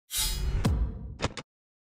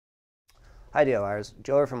Hi DIYers,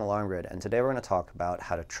 Joe here from Alarm Grid, and today we're going to talk about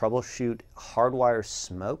how to troubleshoot hardwire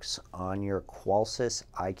smokes on your Qolsys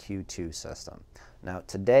IQ system. Now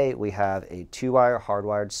today we have a 2-wire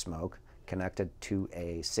hardwired smoke connected to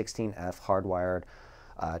a 16F hardwired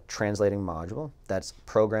translating module that's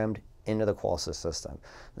programmed into the Qolsys system.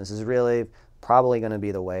 This is really probably going to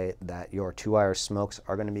be the way that your 2-wire smokes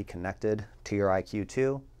are going to be connected to your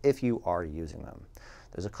IQ if you are using them.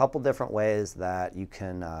 There's a couple different ways that you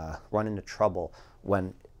can run into trouble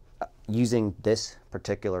when using this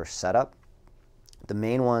particular setup. The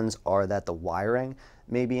main ones are that the wiring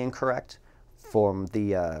may be incorrect from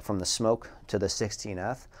the smoke to the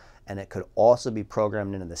 16F, and it could also be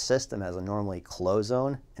programmed into the system as a normally closed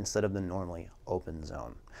zone instead of the normally open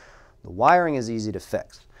zone. The wiring is easy to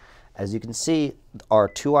fix. As you can see, our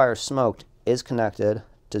 2-wire smoke is connected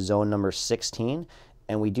to zone number 16,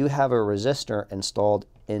 and we do have a resistor installed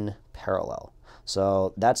in parallel.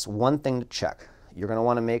 So that's one thing to check. You're going to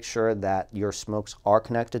want to make sure that your smokes are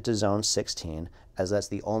connected to zone 16, as that's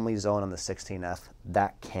the only zone on the 16F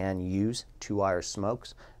that can use 2-wire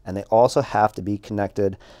smokes. And they also have to be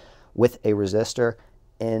connected with a resistor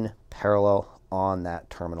in parallel on that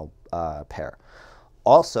terminal pair.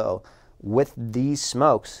 Also, with these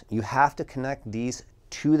smokes, you have to connect these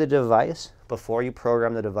to the device before you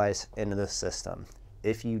program the device into the system.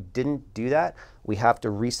 If you didn't do that, we have to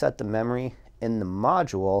reset the memory in the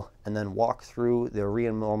module and then walk through the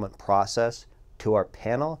re-enrollment process to our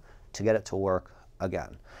panel to get it to work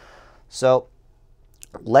again. So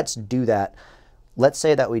let's do that. Let's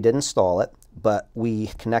say that we did install it, but we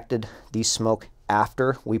connected the smoke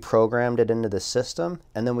after we programmed it into the system,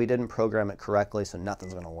 and then we didn't program it correctly, so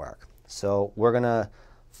nothing's going to work. So we're going to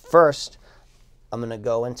first, I'm going to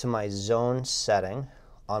go into my zone setting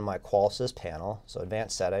on my Qolsys panel, so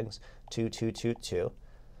advanced settings, 2222,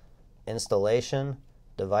 installation,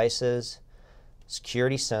 devices,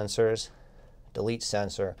 security sensors, delete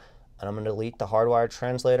sensor, and I'm going to delete the hardwired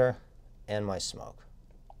translator and my smoke.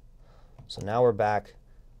 So now we're back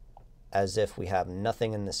as if we have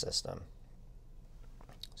nothing in the system.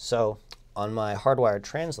 So on my hardwired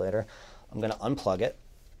translator, I'm going to unplug it.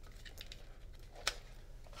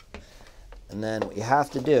 And then what you have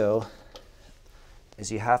to do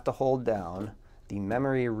is you have to hold down the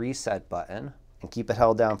memory reset button and keep it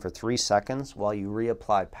held down for 3 seconds while you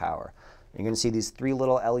reapply power. You're going to see these 3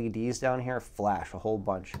 little LEDs down here flash a whole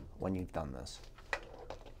bunch when you've done this.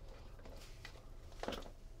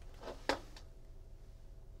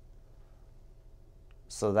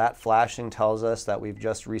 So that flashing tells us that we've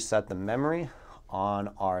just reset the memory on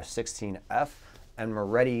our 16F and we're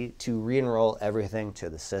ready to re-enroll everything to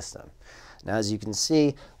the system. Now, as you can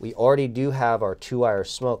see, we already do have our 2-wire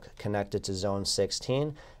smoke connected to zone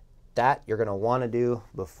 16. That you're going to want to do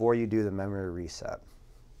before you do the memory reset.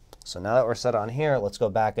 So now that we're set on here, let's go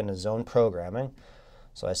back into zone programming.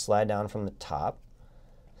 So I slide down from the top,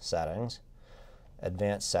 settings,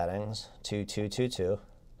 advanced settings, 2222,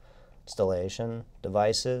 installation,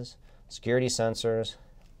 devices, security sensors,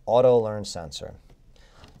 Autolearn Sensor.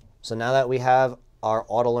 So now that we have our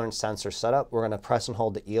Autolearn Sensor set up, we're going to press and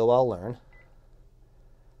hold the EOL Learn.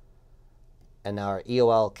 And now our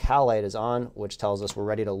EOL Cal light is on, which tells us we're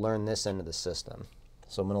ready to learn this into the system.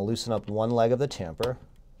 So I'm going to loosen up one leg of the tamper.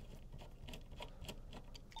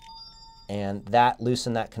 And that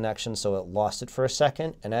loosened that connection, so it lost it for a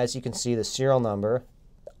second. And as you can see, the serial number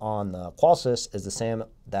on the Qolsys is the same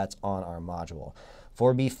that's on our module,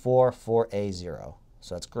 4B44A0.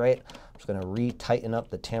 So that's great. I'm just going to re-tighten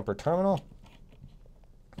up the tamper terminal.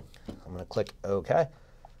 I'm going to click OK. I'm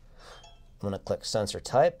going to click Sensor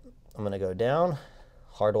Type. I'm going to go down,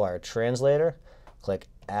 Hardwired Translator, click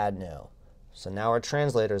Add New. So now our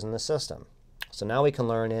translator's in the system. So now we can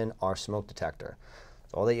learn in our smoke detector.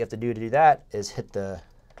 So all that you have to do that is hit the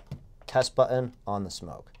test button on the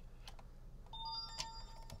smoke.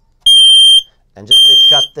 And just to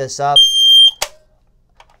shut this up,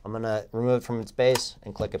 I'm going to remove it from its base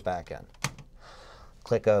and click it back in.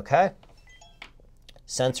 Click OK.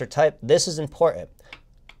 Sensor type, this is important.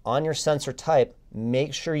 On your sensor type,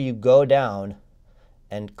 make sure you go down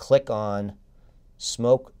and click on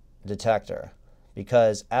smoke detector,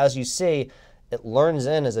 because as you see, it learns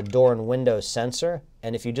in as a door and window sensor,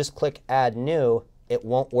 and if you just click add new, it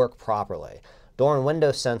won't work properly. Door and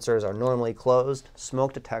window sensors are normally closed,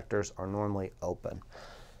 smoke detectors are normally open.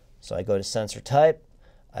 So I go to sensor type,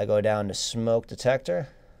 I go down to smoke detector,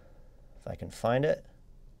 if I can find it,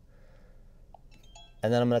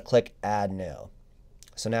 and then I'm going to click add new.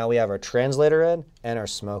 So now we have our translator in and our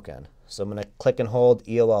smoke in. So I'm going to click and hold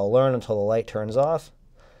EOL Learn until the light turns off.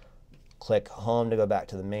 Click Home to go back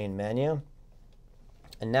to the main menu.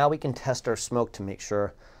 And now we can test our smoke to make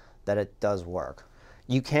sure that it does work.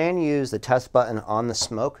 You can use the test button on the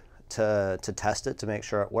smoke to test it to make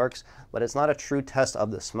sure it works, but it's not a true test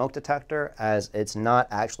of the smoke detector as it's not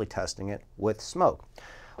actually testing it with smoke.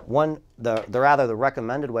 The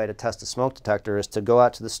recommended way to test a smoke detector is to go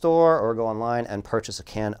out to the store or go online and purchase a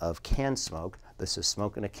can of canned smoke. This is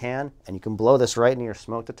smoke in a can, and you can blow this right into your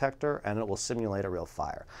smoke detector and it will simulate a real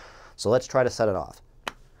fire. So let's try to set it off.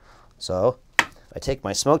 So I take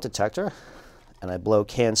my smoke detector and I blow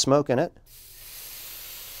canned smoke in it.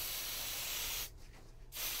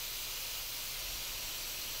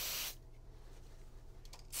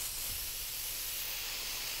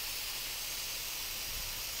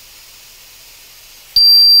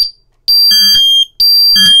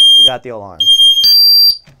 We got the alarm.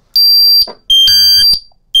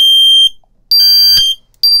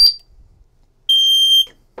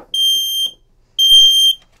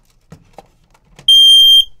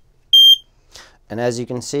 And as you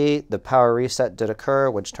can see, the power reset did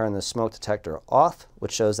occur, which turned the smoke detector off,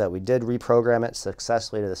 which shows that we did reprogram it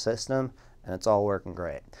successfully to the system, and it's all working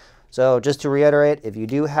great. So just to reiterate, if you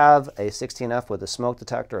do have a 16F with a smoke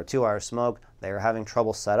detector or 2-wire smoke, they are having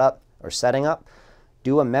trouble setting up,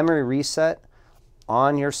 do a memory reset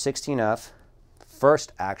on your 16F.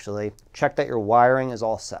 First, actually, check that your wiring is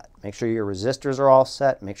all set. Make sure your resistors are all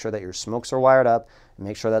set, make sure that your smokes are wired up, and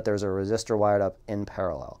make sure that there's a resistor wired up in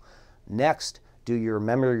parallel. Next, do your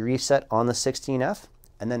memory reset on the 16F,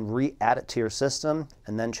 and then re-add it to your system,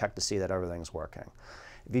 and then check to see that everything's working.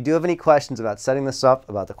 If you do have any questions about setting this up,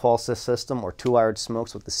 about the Qolsys system or 2-wired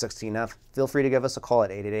smokes with the 16F, feel free to give us a call at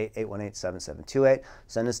 888-818-7728,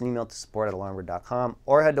 send us an email to support@alarmgrid.com,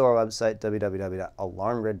 or head to our website,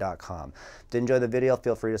 www.alarmgrid.com. If you enjoyed the video,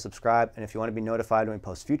 feel free to subscribe, and if you want to be notified when we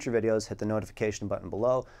post future videos, hit the notification button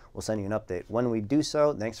below. We'll send you an update when we do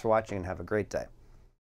so. Thanks for watching and have a great day.